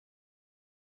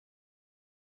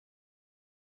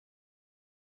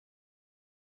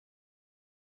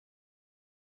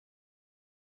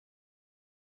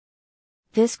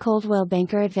This Coldwell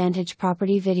Banker Advantage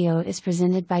property video is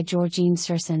presented by Georgene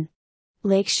Srsen.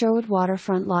 Lake Sherwood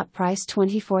Waterfront Lot Priced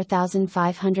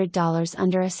 $24,500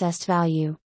 under assessed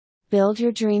value. Build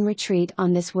your dream retreat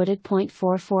on this wooded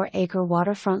 0.44-acre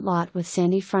waterfront lot with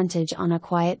sandy frontage on a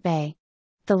quiet bay.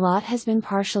 The lot has been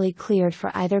partially cleared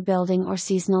for either building or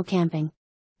seasonal camping.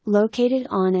 Located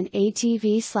on an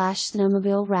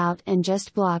ATV/snowmobile route and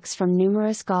just blocks from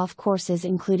numerous golf courses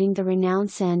including the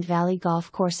renowned Sand Valley golf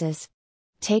courses.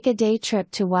 Take a day trip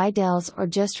to Wydell's or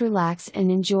just relax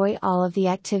and enjoy all of the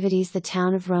activities the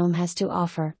town of Rome has to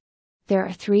offer. There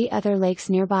are 3 other lakes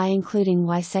nearby including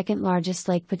Y's second largest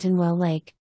lake-Petenwell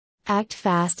Lake. Act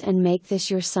fast and make this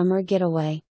your summer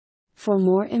getaway. For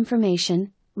more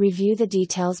information, review the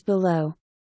details below.